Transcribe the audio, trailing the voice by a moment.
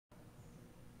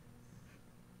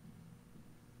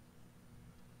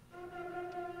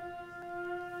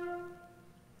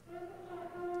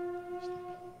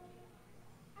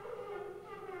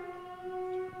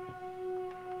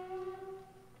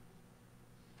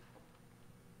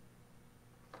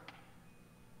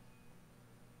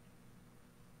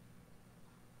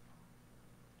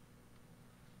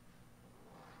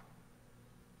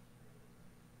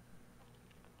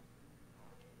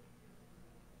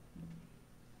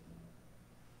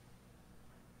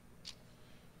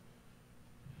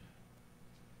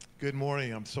Good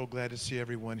morning. I'm so glad to see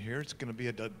everyone here. It's going to be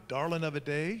a darling of a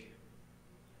day.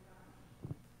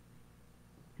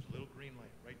 There's a little green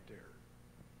light right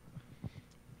there.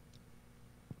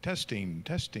 Testing,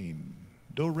 testing.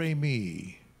 Do, re,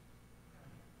 mi.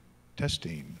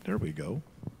 Testing. There we go.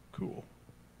 Cool.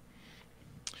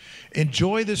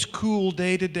 Enjoy this cool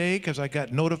day today, because I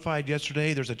got notified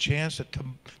yesterday there's a chance that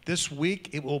this week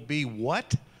it will be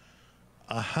what?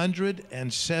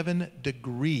 107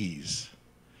 degrees.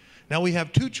 Now we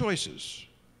have two choices.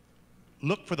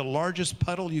 Look for the largest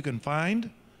puddle you can find,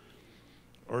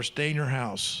 or stay in your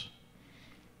house.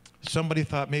 Somebody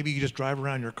thought maybe you just drive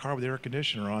around your car with the air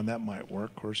conditioner on. That might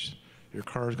work. Of course, your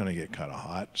car is going to get kind of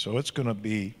hot, so it's going to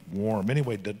be warm.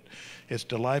 Anyway, it's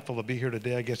delightful to be here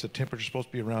today. I guess the temperature is supposed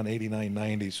to be around 89,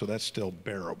 90, so that's still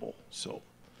bearable. So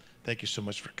thank you so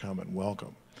much for coming.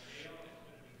 Welcome.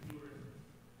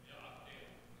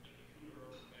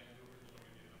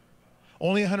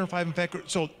 Only 105 in Vancouver.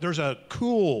 So there's a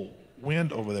cool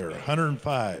wind over there,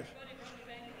 105.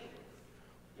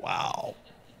 Wow.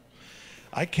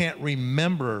 I can't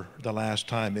remember the last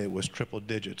time it was triple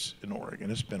digits in Oregon.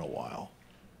 It's been a while.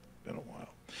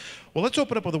 Well, let's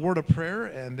open up with a word of prayer,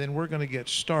 and then we're going to get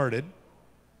started.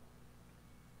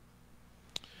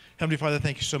 Heavenly Father,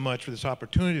 thank you so much for this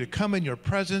opportunity to come in your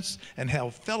presence and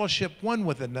have fellowship one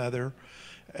with another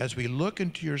as we look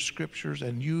into your scriptures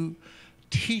and you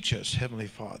teach us, Heavenly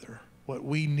Father, what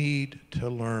we need to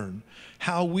learn,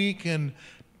 how we can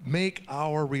make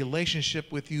our relationship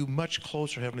with you much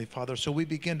closer, Heavenly Father, so we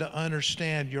begin to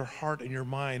understand your heart and your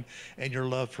mind and your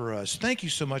love for us. Thank you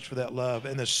so much for that love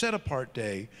and the set-apart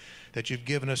day that you've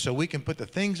given us so we can put the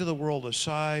things of the world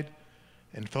aside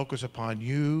and focus upon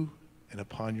you and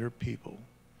upon your people.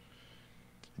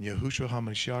 In Yahushua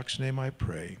HaMashiach's name I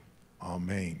pray.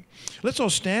 Amen. Let's all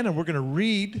stand, and we're going to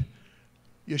read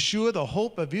Yeshua, the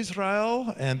hope of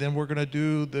Israel, and then we're going to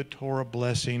do the Torah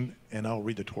blessing, and I'll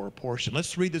read the Torah portion.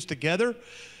 Let's read this together.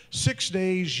 6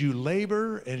 days you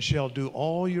labor and shall do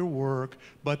all your work,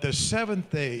 but the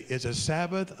seventh day is a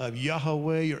Sabbath of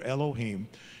Yahweh your Elohim.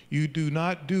 You do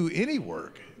not do any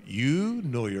work, you,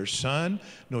 nor your son,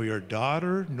 nor your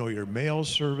daughter, nor your male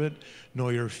servant,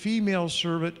 nor your female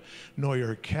servant, nor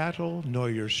your cattle, nor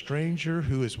your stranger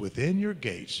who is within your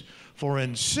gates. For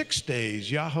in 6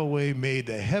 days Yahweh made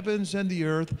the heavens and the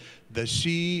earth, the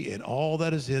sea, and all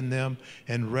that is in them,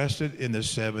 and rested in the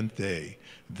seventh day.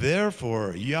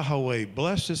 Therefore Yahweh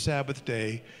blessed the Sabbath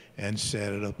day and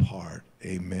set it apart.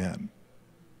 Amen.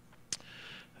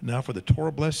 Now for the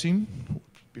Torah blessing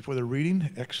before the reading.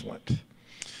 Excellent.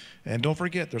 And don't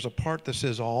forget, there's a part that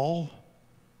says all.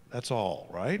 That's all,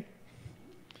 right?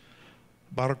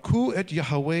 Baruchu et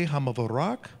Yahweh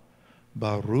hamavarak.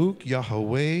 Baruch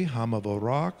Yahweh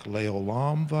hamavarak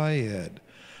leolam vayed.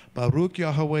 Baruch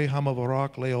Yahweh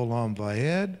hamavarak leolam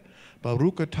vayed.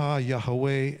 Baruch atah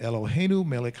Yahweh Eloheinu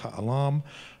melech ha'alam.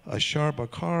 Ashar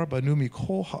bakar banu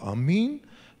mikol ha'amin.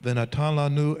 V'natan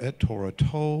lanu et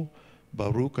Torato.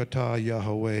 Baruch atah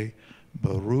Yahweh.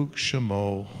 Baruch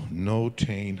Shemo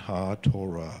Notain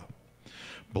HaTorah.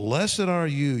 Blessed are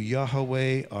you,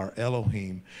 Yahweh, our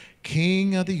Elohim,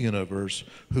 King of the universe,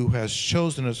 who has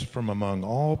chosen us from among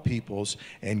all peoples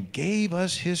and gave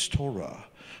us his Torah.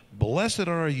 Blessed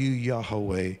are you,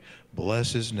 Yahweh,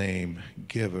 bless his name,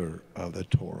 giver of the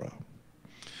Torah.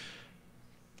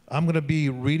 I'm going to be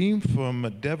reading from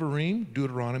Devarim,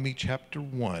 Deuteronomy chapter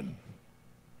 1.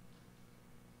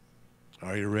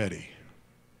 Are you ready?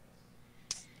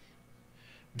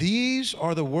 These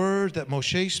are the words that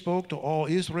Moshe spoke to all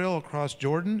Israel across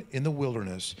Jordan in the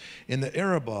wilderness, in the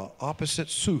Arabah, opposite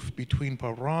Suf, between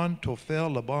Paran,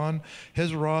 Tophel, Laban,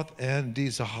 Hazeroth, and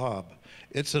Dizahab.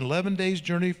 It's an 11 days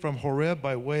journey from Horeb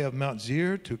by way of Mount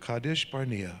Zir to Kadesh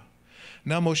Barnea.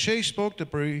 Now Moshe spoke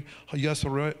to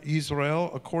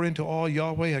Israel according to all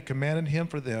Yahweh had commanded him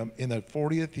for them in the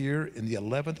 40th year, in the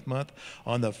 11th month,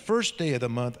 on the first day of the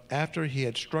month, after he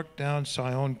had struck down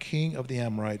Sihon, king of the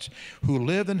Amorites, who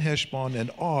lived in Heshbon, and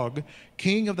Og,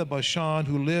 king of the Bashan,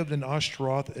 who lived in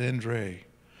Ashtaroth and Edrei.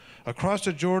 Across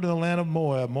the Jordan, the land of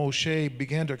Moab, Moshe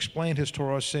began to explain his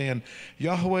Torah, saying,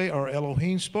 Yahweh, our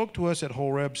Elohim, spoke to us at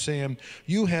Horeb, saying,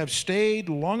 you have stayed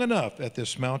long enough at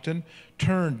this mountain.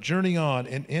 Turn, journey on,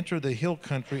 and enter the hill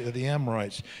country of the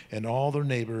Amorites and all their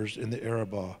neighbors in the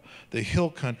Arabah, the hill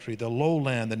country, the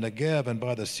lowland, the Negev, and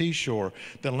by the seashore,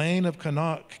 the land of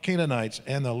Canaanites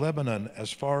and the Lebanon,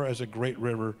 as far as the great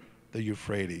river, the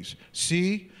Euphrates.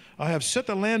 See, I have set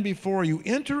the land before you.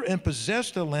 Enter and possess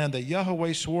the land that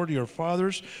Yahweh swore to your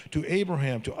fathers, to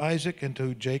Abraham, to Isaac, and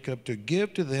to Jacob, to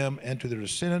give to them and to their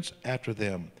descendants after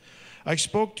them. I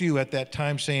spoke to you at that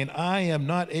time, saying, I am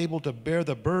not able to bear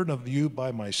the burden of you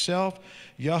by myself.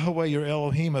 Yahweh your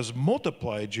Elohim has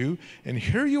multiplied you, and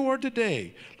here you are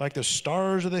today, like the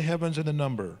stars of the heavens in the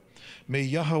number. May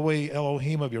Yahweh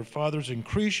Elohim of your fathers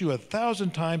increase you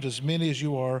 1,000 times as many as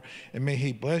you are, and may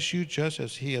he bless you just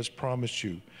as he has promised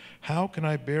you. How can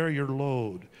I bear your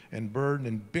load and burden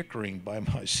and bickering by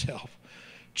myself?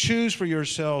 Choose for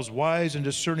yourselves wise and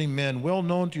discerning men, well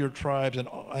known to your tribes,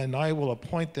 and I will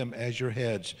appoint them as your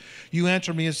heads. You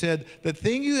answered me and said, the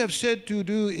thing you have said to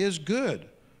do is good.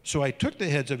 So I took the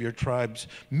heads of your tribes,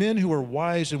 men who were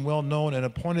wise and well known, and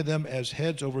appointed them as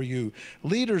heads over you,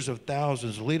 leaders of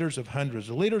thousands, leaders of hundreds,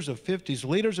 leaders of 50s,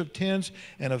 leaders of tens,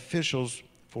 and officials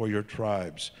for your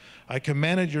tribes. I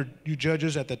commanded you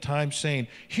judges at the time, saying,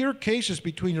 hear cases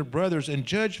between your brothers and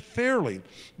judge fairly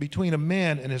between a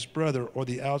man and his brother or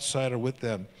the outsider with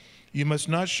them. You must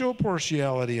not show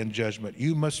partiality in judgment.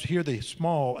 You must hear the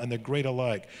small and the great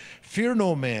alike. Fear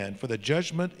no man, for the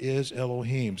judgment is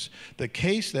Elohim's. The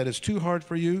case that is too hard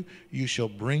for you, you shall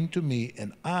bring to me,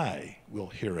 and I will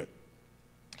hear it.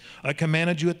 I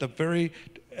commanded you at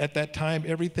that time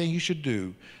everything you should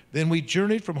do. Then we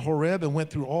journeyed from Horeb and went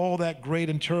through all that great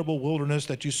and terrible wilderness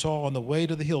that you saw on the way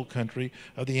to the hill country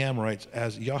of the Amorites,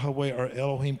 as Yahweh our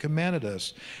Elohim commanded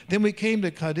us. Then we came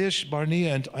to Kadesh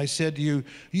Barnea, and I said to you,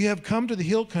 you have come to the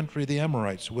hill country of the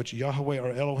Amorites, which Yahweh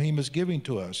our Elohim is giving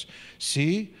to us.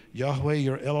 See, Yahweh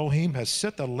your Elohim has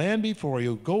set the land before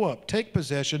you. Go up, take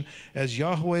possession, as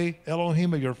Yahweh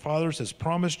Elohim of your fathers has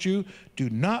promised you. Do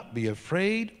not be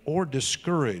afraid or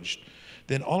discouraged.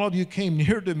 Then all of you came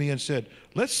near to me and said,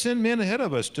 let's send men ahead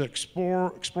of us to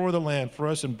explore the land for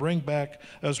us and bring back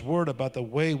us word about the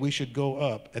way we should go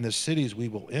up and the cities we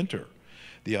will enter.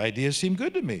 The idea seemed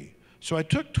good to me. So I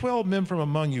took 12 men from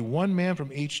among you, one man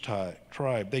from each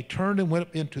tribe. They turned and went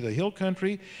up into the hill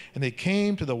country, and they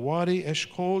came to the Wadi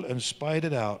Eshcol and spied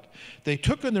it out. They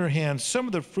took in their hands some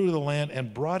of the fruit of the land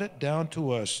and brought it down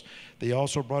to us. They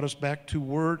also brought us back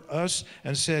to us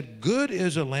and said, good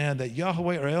is the land that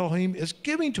Yahweh our Elohim is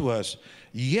giving to us.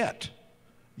 Yet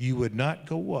you would not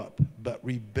go up, but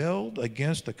rebelled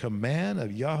against the command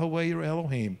of Yahweh your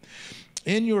Elohim.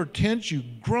 In your tents you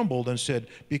grumbled and said,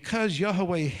 because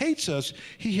Yahweh hates us,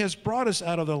 he has brought us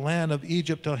out of the land of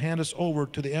Egypt to hand us over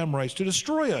to the Amorites to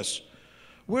destroy us.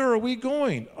 Where are we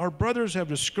going? Our brothers have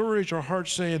discouraged our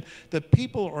hearts, saying, the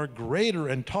people are greater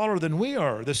and taller than we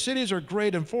are. The cities are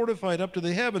great and fortified up to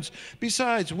the heavens.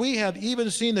 Besides, we have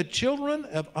even seen the children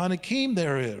of Anakim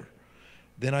there.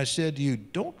 Then I said to you,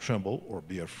 don't tremble or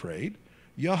be afraid.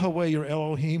 Yahweh your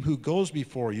Elohim, who goes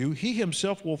before you, he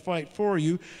himself will fight for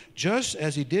you, just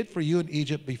as he did for you in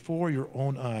Egypt before your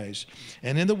own eyes.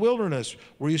 And in the wilderness,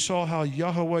 where you saw how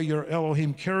Yahweh your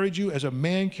Elohim carried you as a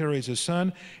man carries his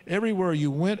son, everywhere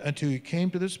you went until you came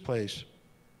to this place.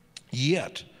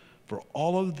 Yet, for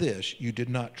all of this, you did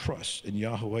not trust in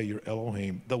Yahweh your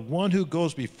Elohim, the one who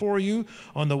goes before you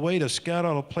on the way to scout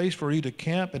out a place for you to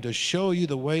camp and to show you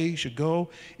the way you should go,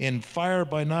 in fire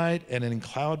by night and in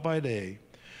cloud by day.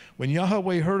 When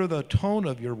Yahweh heard of the tone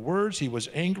of your words, he was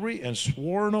angry and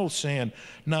swore an oath, saying,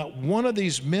 not one of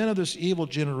these men of this evil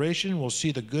generation will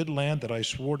see the good land that I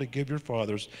swore to give your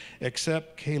fathers,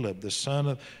 except Caleb, the son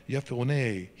of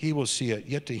Jephunneh. He will see it.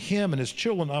 Yet to him and his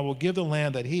children I will give the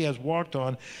land that he has walked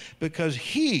on, because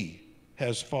he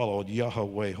has followed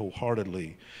Yahweh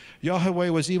wholeheartedly. Yahweh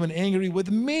was even angry with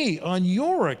me on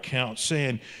your account,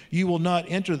 saying, you will not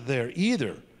enter there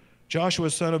either. Joshua,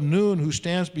 son of Nun, who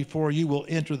stands before you, will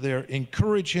enter there.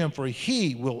 Encourage him, for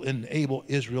he will enable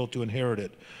Israel to inherit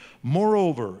it.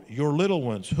 Moreover, your little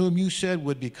ones, whom you said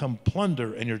would become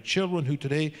plunder, and your children who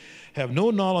today have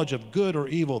no knowledge of good or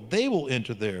evil, they will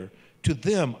enter there. To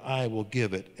them I will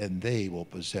give it, and they will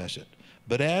possess it.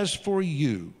 But as for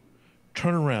you,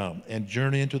 turn around and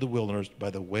journey into the wilderness by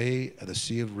the way of the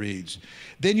Sea of Reeds.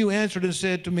 Then you answered and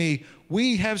said to me,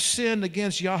 we have sinned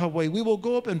against Yahweh. We will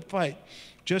go up and fight,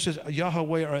 just as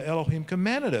Yahweh our Elohim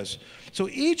commanded us. So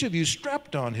each of you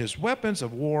strapped on his weapons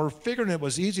of war, figuring it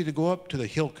was easy to go up to the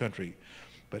hill country.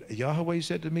 But Yahweh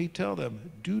said to me, tell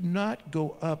them, do not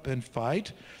go up and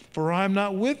fight, for I am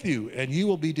not with you, and you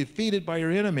will be defeated by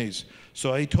your enemies.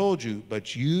 So I told you,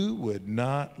 but you would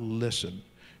not listen.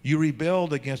 You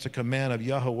rebelled against the command of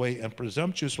Yahweh and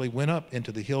presumptuously went up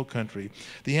into the hill country.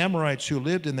 The Amorites who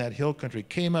lived in that hill country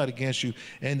came out against you,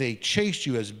 and they chased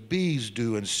you as bees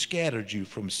do and scattered you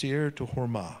from Seir to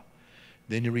Hormah.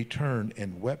 Then you returned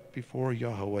and wept before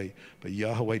Yahweh, but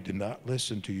Yahweh did not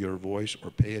listen to your voice or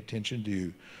pay attention to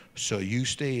you. So you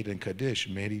stayed in Kadesh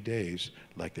many days,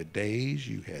 like the days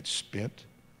you had spent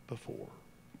before.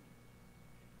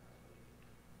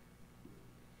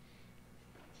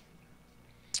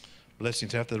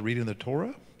 Blessings after the reading of the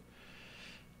Torah.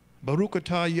 Baruch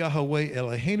atah Yahweh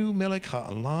Eloheinu melech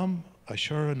ha'olam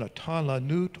asher natan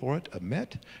lanu Torah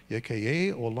emet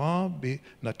yekayeh olam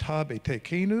nata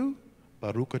b'tekenu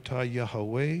Baruch atah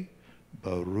Yahweh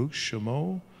Baruch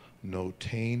Shemo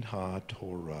notain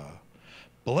ha-Torah.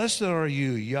 Blessed are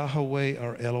you, Yahweh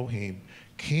our Elohim,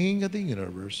 King of the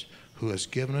universe, who has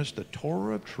given us the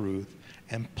Torah of truth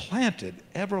and planted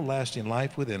everlasting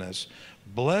life within us.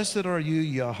 Blessed are you,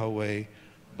 Yahweh.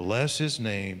 Bless his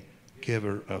name,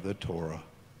 giver of the Torah.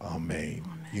 Amen.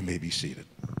 Amen. You may be seated.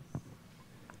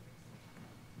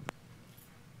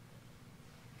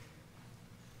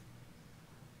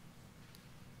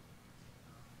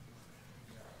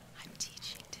 I'm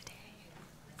teaching today.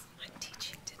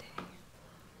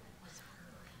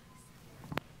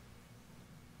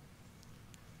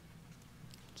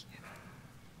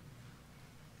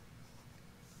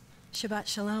 Shabbat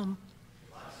Shalom.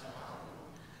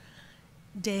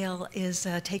 Dale is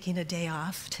taking a day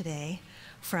off today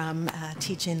from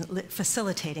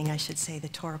facilitating, I should say, the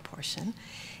Torah portion.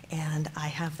 And I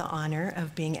have the honor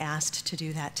of being asked to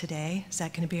do that today. Is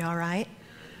that going to be all right?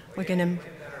 We're going to...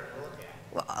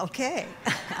 Well, okay.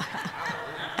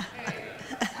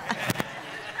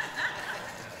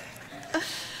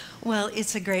 Well,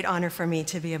 it's a great honor for me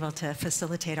to be able to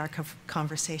facilitate our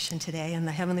conversation today, and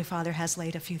the Heavenly Father has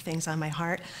laid a few things on my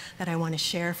heart that I want to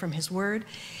share from His Word.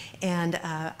 And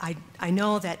I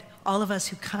know that all of us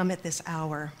who come at this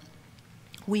hour,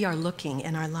 we are looking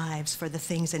in our lives for the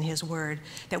things in His Word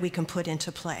that we can put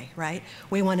into play, right?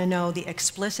 We want to know the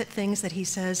explicit things that He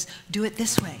says, do it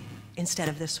this way instead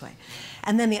of this way.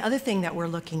 And then the other thing that we're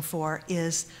looking for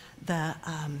is the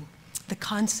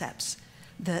concepts,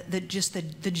 just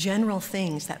the general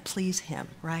things that please Him,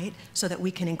 right? So that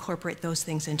we can incorporate those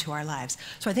things into our lives.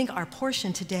 So I think our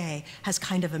portion today has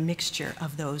kind of a mixture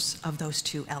of those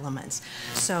two elements.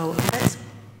 So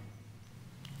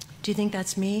do you think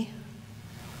that's me?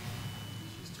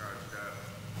 She's charged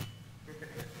up.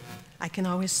 I can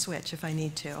always switch if I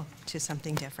need to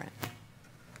something different.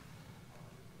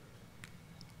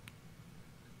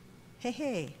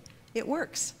 Hey, it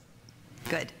works.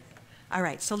 Good. All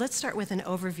right, so let's start with an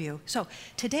overview. So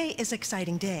today is an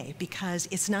exciting day because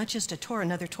it's not just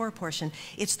another Torah portion,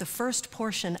 it's the first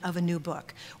portion of a new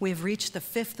book. We have reached the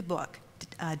 5th book,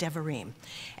 Devarim.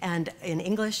 And in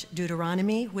English,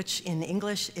 Deuteronomy, which in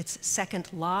English it's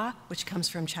second law, which comes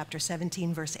from chapter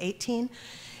 17, verse 18.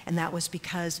 And that was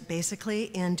because basically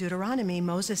in Deuteronomy,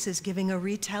 Moses is giving a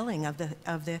retelling of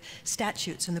the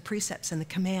statutes and the precepts and the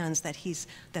commands that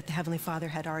the Heavenly Father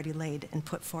had already laid and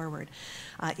put forward.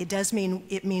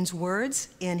 It means words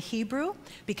in Hebrew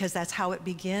because that's how it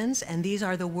begins. And these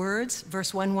are the words,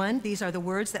 verse 1:1, these are the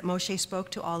words that Moshe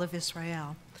spoke to all of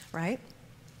Israel, right?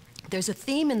 There's a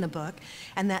theme in the book,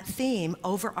 and that theme,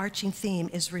 overarching theme,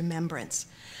 is remembrance.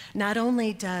 Not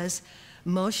only does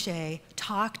Moshe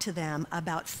talk to them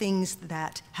about things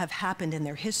that have happened in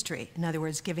their history, in other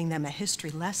words, giving them a history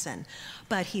lesson,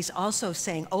 but he's also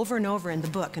saying over and over in the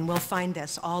book, and we'll find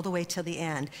this all the way till the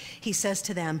end, he says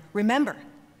to them, remember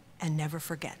and never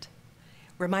forget.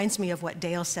 Reminds me of what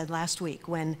Dale said last week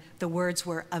when the words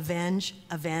were avenge,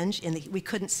 avenge. We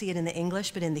couldn't see it in the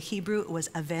English, but in the Hebrew it was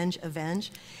avenge,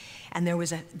 avenge. And there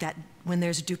was when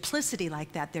there's duplicity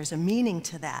like that, there's a meaning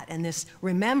to that. And this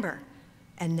remember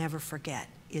and never forget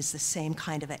is the same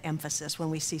kind of an emphasis when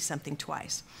we see something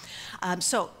twice.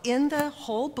 So in the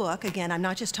whole book, again, I'm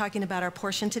not just talking about our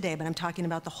portion today, but I'm talking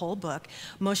about the whole book.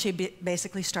 Moshe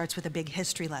basically starts with a big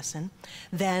history lesson.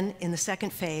 Then in the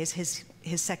second phase, his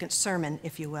second sermon,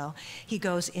 if you will, he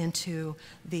goes into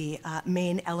the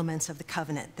main elements of the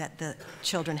covenant that the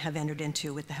children have entered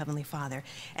into with the Heavenly Father.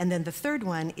 And then the third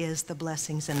one is the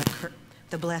blessings and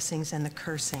the blessings and the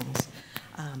cursings.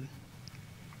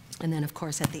 And then, of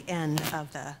course, at the end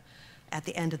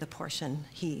of the portion,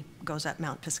 he goes up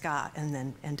Mount Pisgah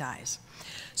and dies.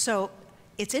 So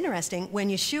it's interesting. When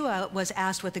Yeshua was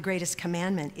asked what the greatest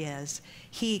commandment is,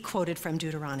 he quoted from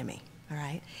Deuteronomy. All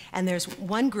right? And there's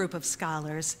one group of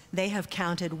scholars, they have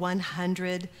counted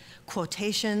 100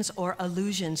 quotations or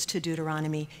allusions to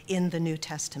Deuteronomy in the New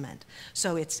Testament.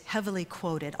 So it's heavily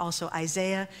quoted. Also,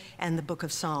 Isaiah and the book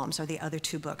of Psalms are the other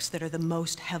two books that are the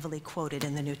most heavily quoted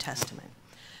in the New Testament.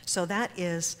 So that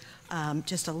is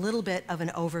just a little bit of an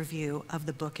overview of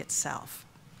the book itself.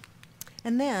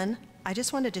 And then I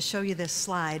just wanted to show you this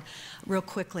slide real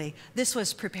quickly. This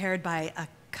was prepared by a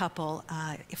couple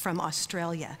from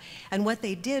Australia. And what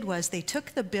they did was they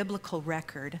took the biblical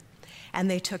record and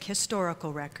they took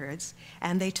historical records,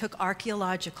 and they took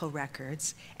archaeological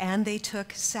records, and they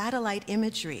took satellite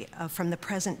imagery from the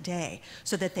present day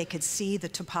so that they could see the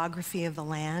topography of the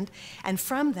land. And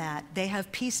from that, they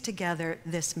have pieced together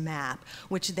this map,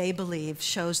 which they believe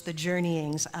shows the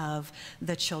journeyings of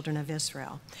the children of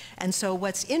Israel. And so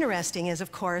what's interesting is,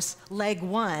 of course, leg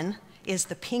 1 is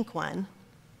the pink one.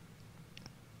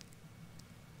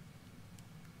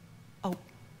 Oh,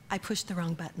 I pushed the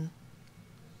wrong button.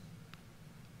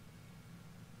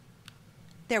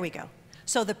 There we go.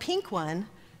 So the pink one,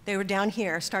 they were down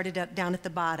here, started down at the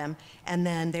bottom, and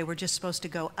then they were just supposed to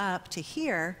go up to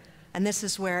here, and this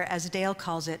is where, as Dale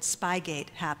calls it, Spygate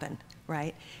happened,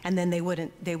 right? And then they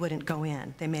wouldn't go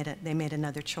in. They made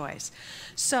another choice.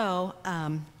 So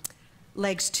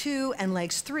legs 2 and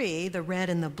legs 3, the red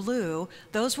and the blue,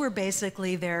 those were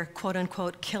basically their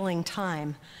quote-unquote killing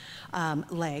time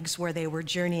legs, where they were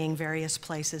journeying various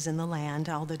places in the land,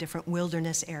 all the different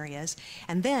wilderness areas.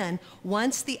 And then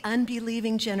once the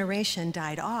unbelieving generation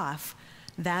died off,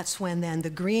 that's when then the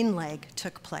green leg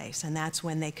took place, and that's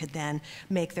when they could then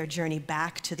make their journey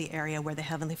back to the area where the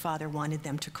Heavenly Father wanted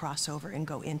them to cross over and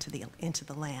go into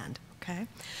the land. Okay,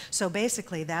 so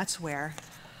basically that's where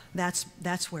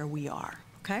we are.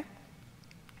 Okay,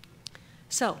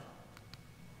 so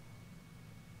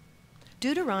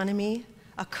Deuteronomy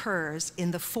occurs in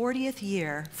the 40th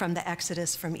year from the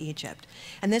Exodus from Egypt.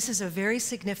 And this is a very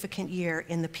significant year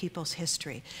in the people's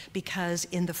history, because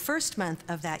in the first month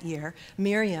of that year,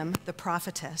 Miriam, the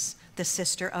prophetess, the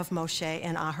sister of Moshe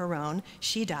and Aharon,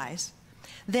 she dies.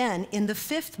 Then in the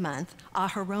 5th month,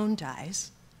 Aharon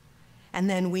dies. And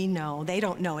then we know, they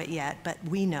don't know it yet, but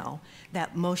we know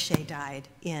that Moshe died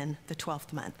in the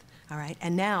 12th month. All right,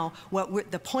 and now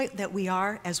the point that we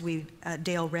are, as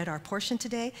Dale read our portion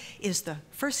today, is the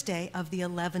first day of the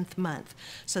 11th month.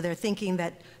 So they're thinking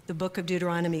that the book of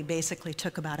Deuteronomy basically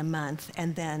took about a month,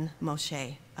 and then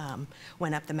Moshe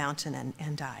went up the mountain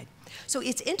and died. So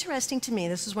it's interesting to me,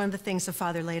 this is one of the things the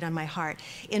Father laid on my heart.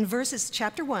 In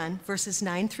chapter 1, verses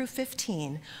 9 through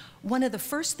 15, one of the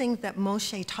first things that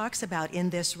Moshe talks about in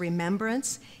this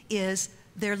remembrance is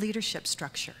their leadership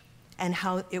structure and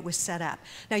how it was set up.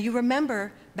 Now, you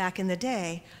remember back in the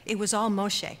day, it was all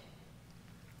Moshe.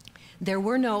 There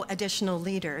were no additional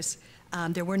leaders.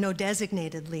 There were no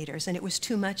designated leaders, and it was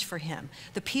too much for him.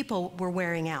 The people were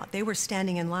wearing out. They were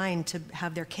standing in line to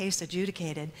have their case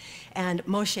adjudicated, and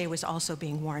Moshe was also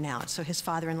being worn out. So his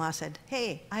father-in-law said,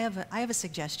 hey, I have a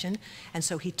suggestion, and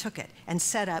so he took it and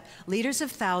set up leaders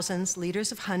of thousands,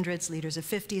 leaders of hundreds, leaders of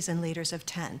 50s, and leaders of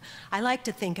 10. I like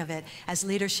to think of it as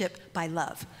leadership by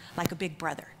love, like a big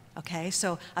brother. Okay,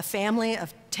 so a family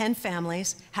of 10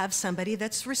 families have somebody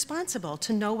that's responsible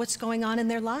to know what's going on in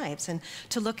their lives and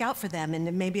to look out for them,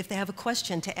 and maybe if they have a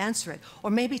question to answer it,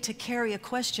 or maybe to carry a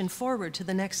question forward to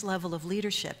the next level of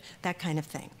leadership, that kind of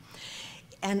thing.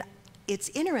 And it's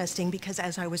interesting because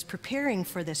as I was preparing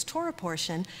for this Torah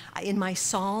portion, in my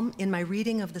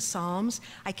reading of the Psalms,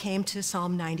 I came to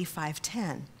Psalm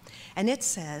 95:10. And it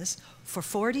says, for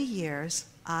 40 years,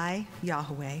 I,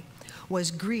 Yahweh,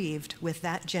 was grieved with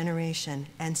that generation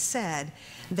and said,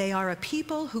 they are a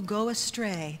people who go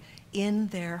astray in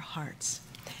their hearts,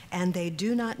 and they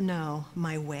do not know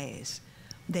my ways.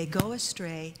 They go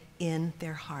astray in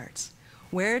their hearts.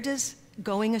 Where does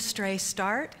going astray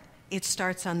start? It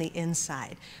starts on the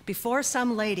inside. Before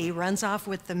some lady runs off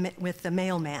with the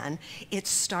mailman, it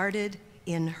started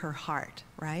in her heart,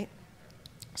 right?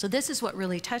 So this is what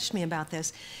really touched me about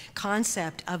this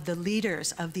concept of the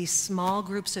leaders of these small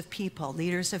groups of people,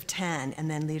 leaders of 10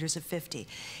 and then leaders of 50,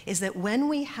 is that when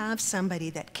we have somebody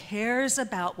that cares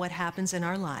about what happens in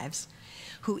our lives,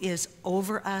 who is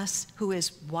over us, who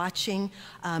is watching,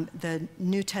 the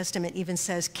New Testament even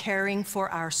says caring for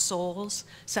our souls,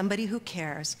 somebody who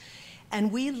cares, and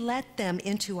we let them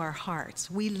into our hearts,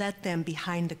 we let them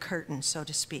behind the curtain, so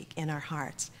to speak, in our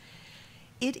hearts.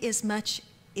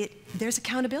 There's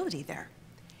accountability there.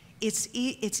 It's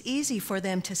easy for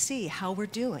them to see how we're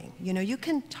doing. You know, you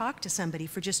can talk to somebody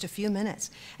for just a few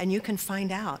minutes and you can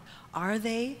find out, are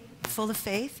they full of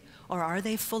faith or are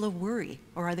they full of worry?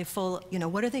 Or are they full,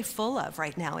 what are they full of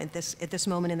right now at this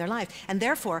moment in their life? And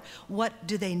therefore, what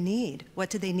do they need? What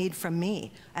do they need from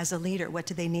me as a leader? What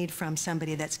do they need from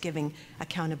somebody that's giving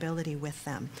accountability with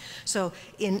them? So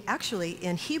in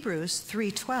Hebrews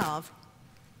 3:12,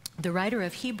 the writer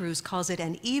of Hebrews calls it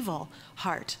an evil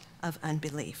heart of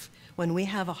unbelief. When we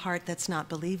have a heart that's not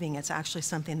believing, it's actually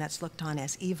something that's looked on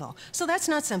as evil. So that's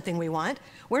not something we want.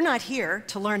 We're not here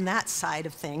to learn that side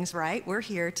of things, right? We're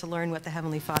here to learn what the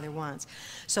Heavenly Father wants.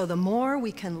 So the more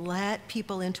we can let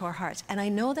people into our hearts, and I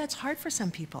know that's hard for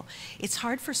some people. It's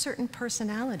hard for certain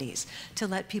personalities to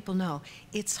let people know.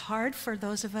 It's hard for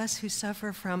those of us who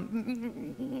suffer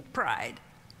from pride,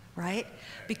 right?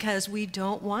 Because we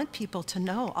don't want people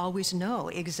to always know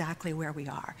exactly where we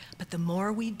are. But the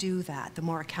more we do that, the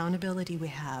more accountability we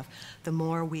have, the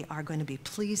more we are going to be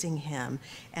pleasing Him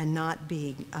and not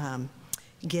be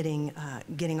getting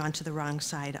onto the wrong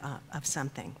side of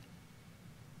something.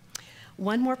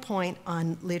 One more point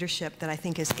on leadership that I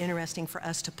think is interesting for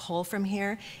us to pull from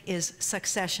here is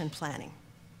succession planning.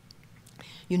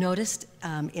 You noticed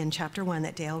in chapter 1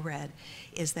 that Dale read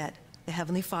is that the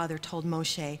Heavenly Father told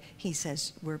Moshe, he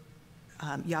says,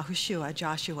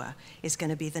 Joshua is going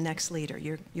to be the next leader.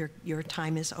 Your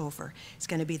time is over. It's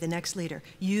going to be the next leader.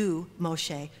 You,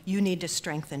 Moshe, you need to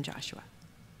strengthen Joshua.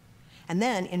 And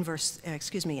then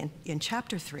in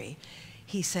chapter 3,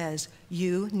 he says,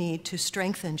 you need to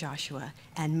strengthen Joshua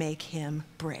and make him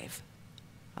brave.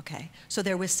 Okay? So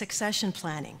there was succession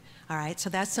planning. All right?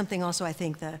 So that's something also I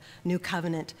think the New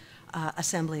Covenant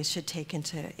assemblies should take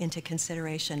into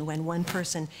consideration. When one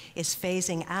person is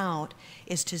phasing out,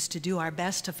 is just to do our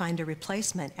best to find a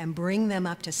replacement and bring them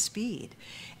up to speed,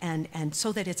 and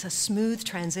so that it's a smooth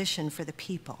transition for the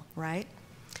people, right?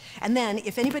 And then,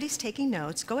 if anybody's taking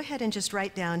notes, go ahead and just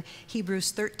write down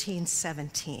Hebrews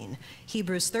 13:17.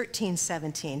 Hebrews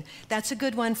 13:17. That's a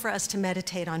good one for us to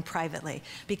meditate on privately,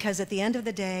 because at the end of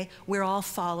the day, we're all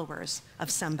followers of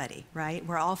somebody, right?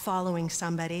 We're all following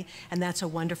somebody, and that's a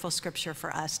wonderful scripture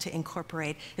for us to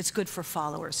incorporate. It's good for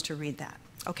followers to read that,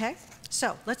 okay?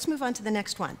 So, let's move on to the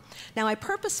next one. Now, I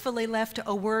purposefully left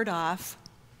a word off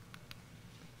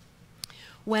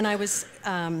when I was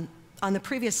on the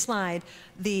previous slide,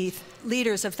 the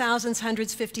leaders of thousands,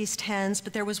 hundreds, fifties, tens,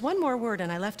 but there was one more word,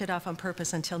 and I left it off on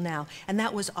purpose until now, and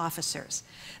that was officers.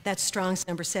 That's Strong's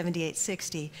number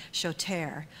 7860,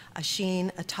 shoter, a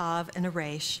sheen, a tav, and a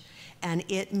resh, and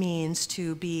it means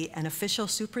to be an official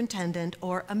superintendent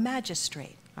or a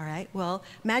magistrate. All right, well,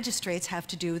 magistrates have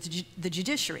to do with the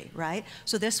judiciary, right?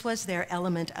 So this was their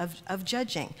element of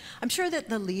judging. I'm sure that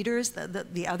the leaders,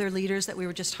 the other leaders that we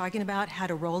were just talking about had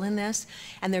a role in this,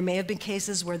 and there may have been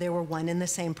cases where they were one and the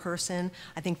same person.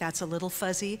 I think that's a little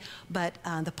fuzzy, but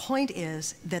the point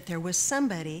is that there was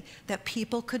somebody that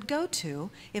people could go to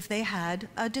if they had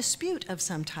a dispute of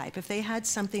some type, if they had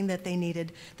something that they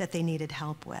needed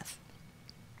help with.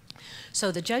 So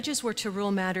the judges were to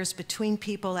rule matters between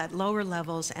people at lower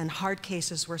levels, and hard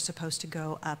cases were supposed to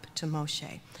go up to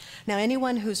Moshe. Now,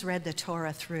 anyone who's read the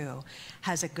Torah through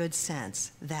has a good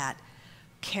sense that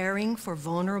caring for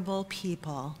vulnerable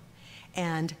people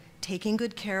and taking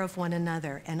good care of one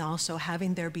another, and also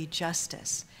having there be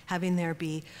justice, having there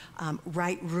be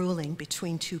right ruling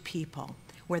between two people,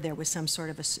 where there was some sort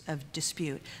of a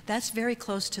dispute. That's very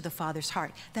close to the Father's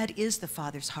heart. That is the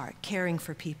Father's heart, caring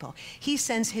for people. He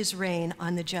sends His rain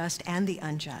on the just and the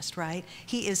unjust, right?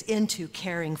 He is into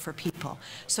caring for people.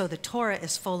 So the Torah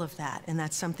is full of that, and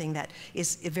that's something that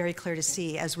is very clear to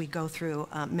see as we go through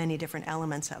many different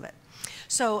elements of it.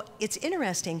 So it's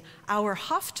interesting, our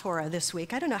Haftorah this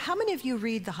week, I don't know, how many of you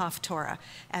read the Haftorah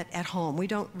at home? We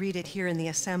don't read it here in the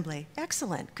assembly.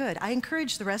 Excellent, good. I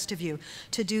encourage the rest of you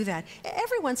to do that.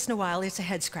 Every once in a while, it's a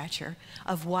head scratcher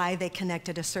of why they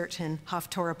connected a certain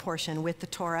Haftorah portion with the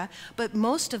Torah, but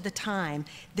most of the time,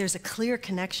 there's a clear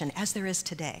connection, as there is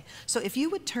today. So if you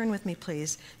would turn with me,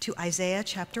 please, to Isaiah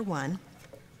chapter 1.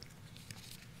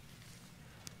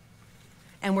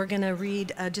 And we're going to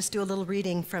read, just do a little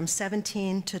reading from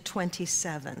 17 to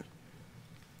 27.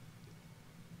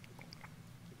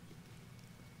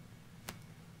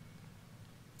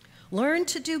 Learn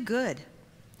to do good.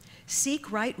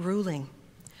 Seek right ruling.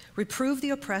 Reprove the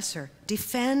oppressor.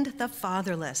 Defend the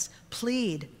fatherless.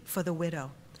 Plead for the widow.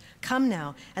 Come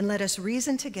now, and let us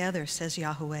reason together, says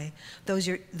Yahweh.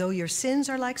 Though your sins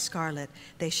are like scarlet,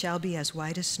 they shall be as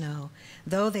white as snow.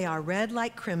 Though they are red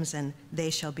like crimson, they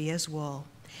shall be as wool.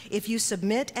 If you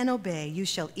submit and obey, you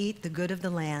shall eat the good of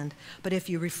the land. But if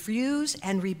you refuse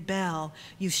and rebel,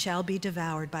 you shall be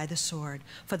devoured by the sword,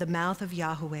 for the mouth of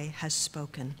Yahweh has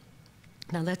spoken.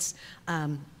 Now let's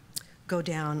go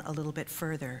down a little bit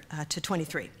further to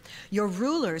 23. Your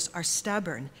rulers are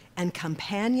stubborn and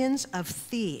companions of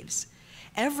thieves,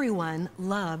 Everyone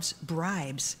loves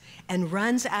bribes and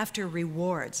runs after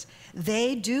rewards.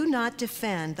 They do not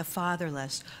defend the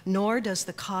fatherless, nor does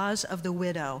the cause of the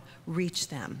widow reach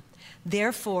them.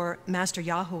 Therefore, Master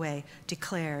Yahweh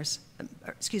declares,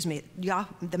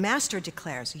 the Master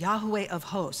declares, Yahweh of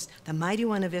hosts, the mighty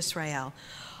one of Israel,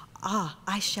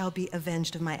 I shall be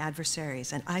avenged of my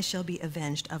adversaries, and I shall be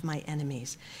avenged of my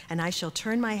enemies. And I shall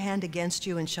turn my hand against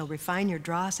you, and shall refine your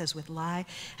dross as with lye,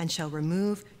 and shall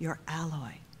remove your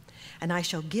alloy. And I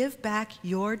shall give back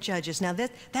your judges. Now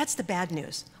that's the bad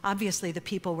news. Obviously, the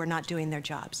people were not doing their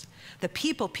jobs. The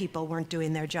people weren't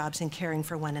doing their jobs in caring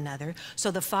for one another. So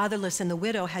the fatherless and the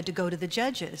widow had to go to the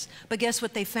judges. But guess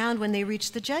what they found when they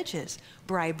reached the judges?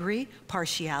 Bribery,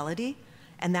 partiality,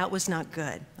 and that was not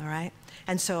good, all right?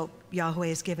 And so Yahweh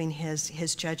is giving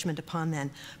his judgment upon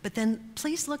them. But then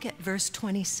please look at verse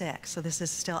 26. So this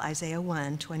is still Isaiah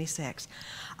 1:26.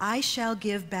 I shall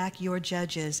give back your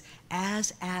judges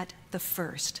as at the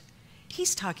first.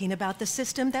 He's talking about the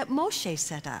system that Moshe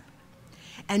set up.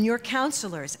 And your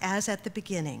counselors as at the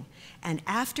beginning. And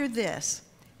after this,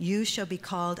 you shall be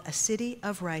called a city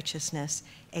of righteousness,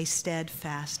 a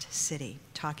steadfast city.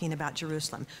 Talking about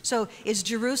Jerusalem. So is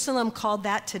Jerusalem called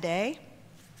that today?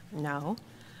 No,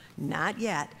 not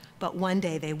yet, but one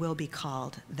day they will be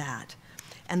called that.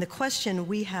 And the question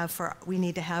we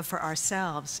need to have for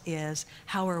ourselves is,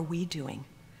 how are we doing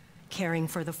caring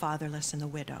for the fatherless and the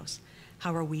widows?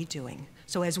 How are we doing?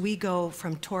 So as we go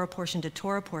from Torah portion to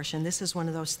Torah portion, this is one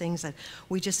of those things that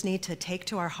we just need to take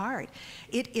to our heart.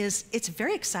 It's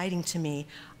very exciting to me.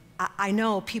 I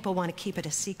know people want to keep it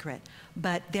a secret,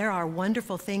 but there are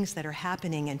wonderful things that are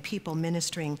happening, and people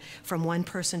ministering from one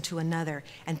person to another,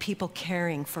 and people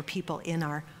caring for people in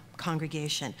our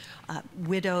congregation,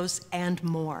 widows and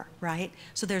more, right?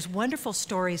 So there's wonderful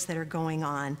stories that are going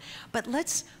on, but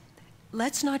let's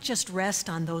not just rest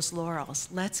on those laurels.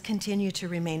 Let's continue to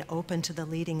remain open to the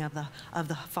leading of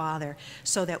the Father,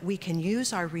 so that we can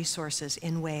use our resources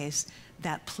in ways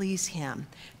that please him,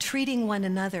 treating one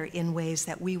another in ways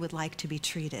that we would like to be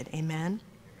treated. Amen?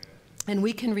 And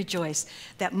we can rejoice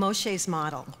that Moshe's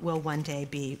model will one day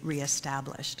be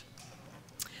reestablished.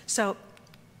 So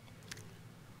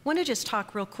I want to just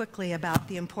talk real quickly about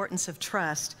the importance of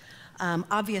trust.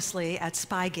 Obviously, at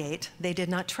Spygate, they did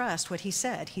not trust what he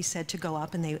said. He said to go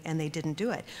up, and they didn't do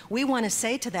it. We want to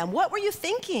say to them, what were you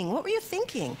thinking? What were you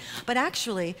thinking? But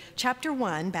actually, chapter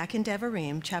 1, back in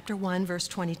Devarim, chapter 1, verse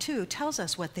 22, tells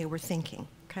us what they were thinking,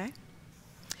 okay?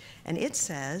 And it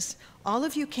says, all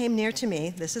of you came near to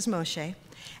me, this is Moshe,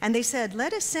 and they said,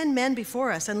 let us send men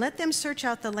before us, and let them search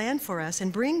out the land for us,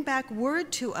 and bring back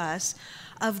word to us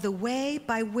of the way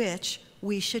by which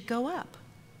we should go up.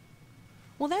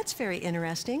 Well, that's very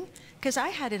interesting, because I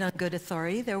had it on good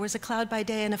authority. There was a cloud by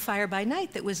day and a fire by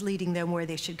night that was leading them where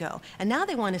they should go. And now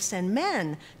they want to send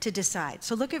men to decide.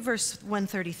 So look at verse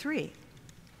 133.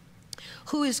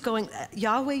 Who is going,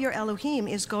 Yahweh your Elohim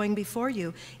is going before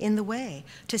you in the way,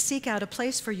 to seek out a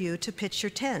place for you to pitch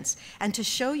your tents, and to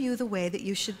show you the way that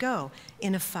you should go,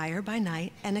 in a fire by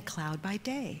night and a cloud by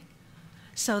day.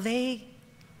 So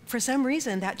for some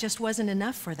reason, that just wasn't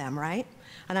enough for them, right?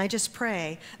 And I just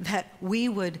pray that we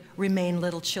would remain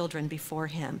little children before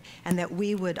him, and that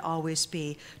we would always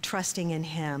be trusting in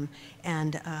him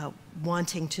and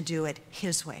wanting to do it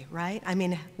his way, right? I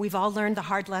mean, we've all learned the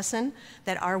hard lesson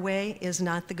that our way is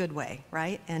not the good way,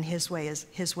 right? And his way is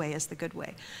the good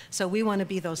way. So we want to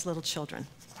be those little children.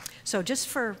 So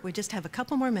we just have a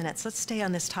couple more minutes. Let's stay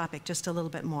on this topic just a little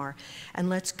bit more. And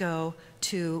let's go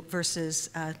to verses,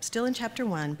 still in chapter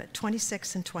 1, but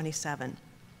 26 and 27.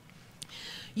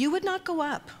 You would not go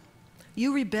up.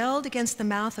 You rebelled against the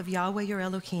mouth of Yahweh your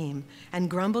Elohim, and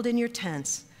grumbled in your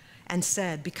tents, and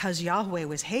said, because Yahweh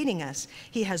was hating us,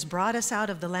 he has brought us out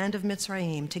of the land of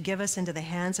Mitzrayim to give us into the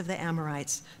hands of the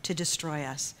Amorites to destroy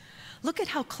us. Look at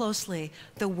how closely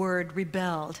the word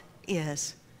rebelled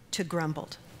is to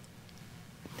grumbled.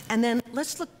 And then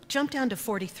let's jump down to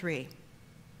 43.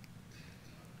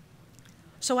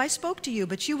 So I spoke to you,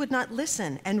 but you would not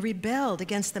listen, and rebelled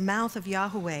against the mouth of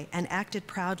Yahweh, and acted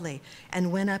proudly,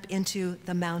 and went up into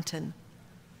the mountain.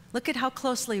 Look at how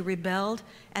closely rebelled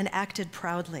and acted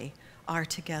proudly are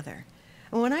together.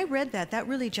 And when I read that, that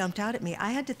really jumped out at me.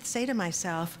 I had to say to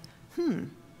myself,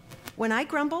 when I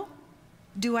grumble,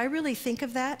 do I really think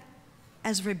of that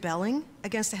as rebelling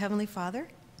against the Heavenly Father?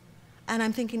 And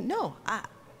I'm thinking, no,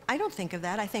 I don't think of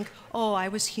that. I think, oh, I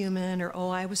was human, or oh,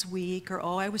 I was weak, or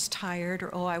oh, I was tired,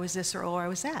 or oh, I was this, or oh, I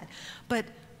was that. But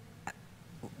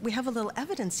we have a little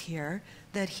evidence here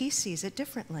that he sees it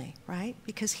differently, right?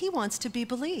 Because he wants to be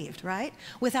believed, right?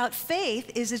 Without faith,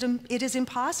 it is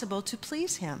impossible to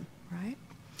please him, right?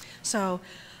 So,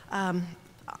 am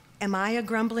I a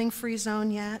grumbling-free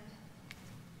zone yet?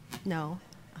 No.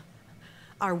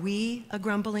 Are we a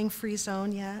grumbling-free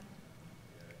zone yet?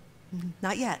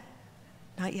 Not yet.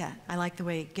 Not yet. I like the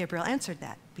way Gabriel answered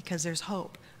that, because there's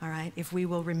hope, all right, if we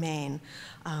will remain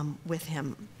with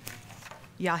him.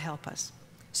 Yah help us.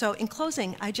 So in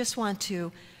closing, I just want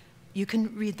to, you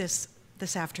can read this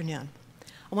afternoon.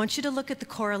 I want you to look at the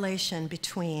correlation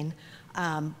between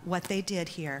what they did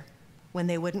here when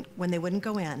they wouldn't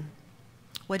go in.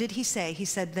 What did he say? He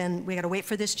said, then we got to wait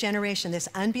for this generation, this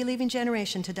unbelieving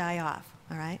generation, to die off,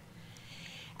 all right?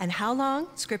 And how long?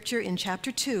 Scripture in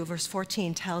chapter 2, verse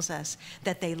 14 tells us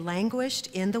that they languished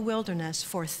in the wilderness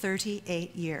for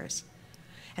 38 years.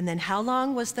 And then how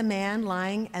long was the man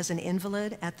lying as an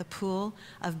invalid at the pool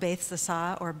of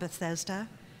Bethesda or Bethesda?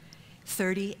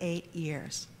 38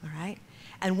 years, all right?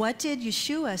 And what did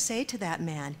Yeshua say to that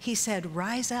man? He said,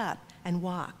 rise up and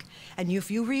walk. And if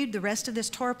you read the rest of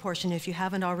this Torah portion, if you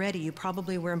haven't already, you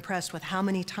probably were impressed with how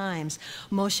many times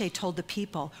Moshe told the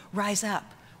people, rise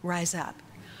up, rise up.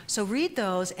 So read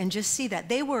those and just see that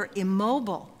they were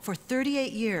immobile for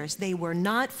 38 years. They were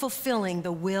not fulfilling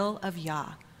the will of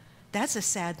Yah. That's a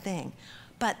sad thing.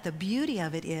 But the beauty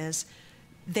of it is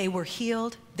they were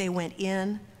healed, they went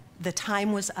in, the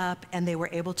time was up, and they were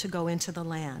able to go into the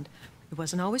land. It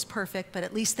wasn't always perfect, but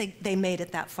at least they made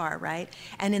it that far, right?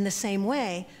 And in the same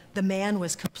way, the man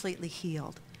was completely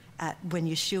healed when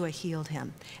Yeshua healed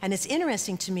him. And it's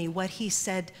interesting to me what he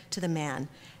said to the man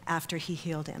after he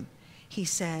healed him. He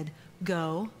said,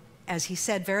 go, as he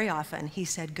said very often, he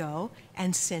said, go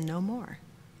and sin no more,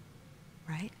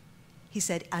 right? He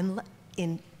said,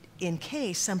 in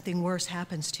case something worse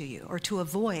happens to you, or to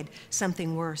avoid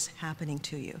something worse happening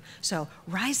to you. So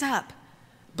rise up,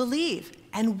 believe,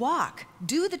 and walk.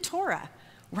 Do the Torah.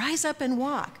 Rise up and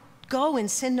walk. Go and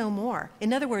sin no more.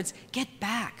 In other words, get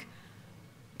back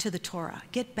to the Torah.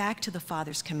 Get back to the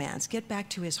Father's commands. Get back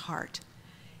to his heart.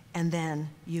 And then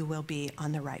you will be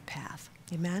on the right path.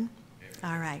 Amen?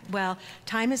 All right. Well,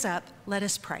 time is up. Let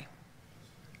us pray.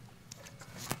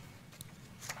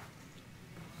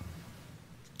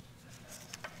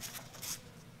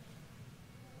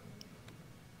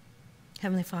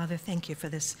 Heavenly Father, thank you for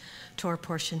this Torah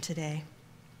portion today.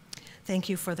 Thank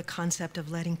you for the concept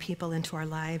of letting people into our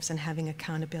lives and having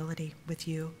accountability with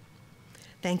you.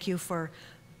 Thank you for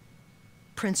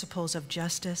principles of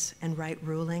justice and right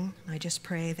ruling. I just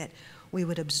pray that we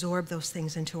would absorb those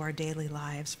things into our daily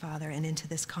lives, Father, and into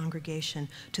this congregation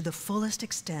to the fullest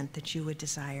extent that you would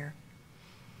desire.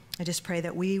 I just pray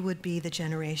that we would be the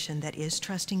generation that is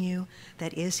trusting you,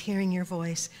 that is hearing your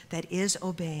voice, that is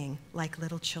obeying like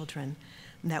little children,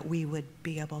 and that we would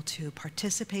be able to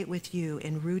participate with you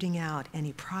in rooting out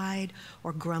any pride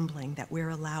or grumbling that we're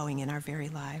allowing in our very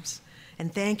lives.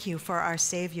 And thank you for our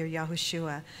Savior,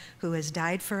 Yahushua, who has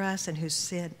died for us and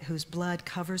whose blood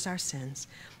covers our sins.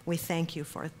 We thank you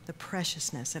for the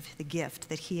preciousness of the gift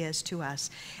that he is to us,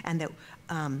 and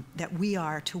that we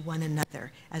are to one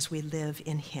another as we live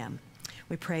in him.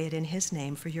 We pray it in his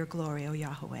name for your glory, O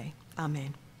Yahweh.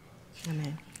 Amen.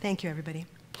 Amen. Thank you, everybody.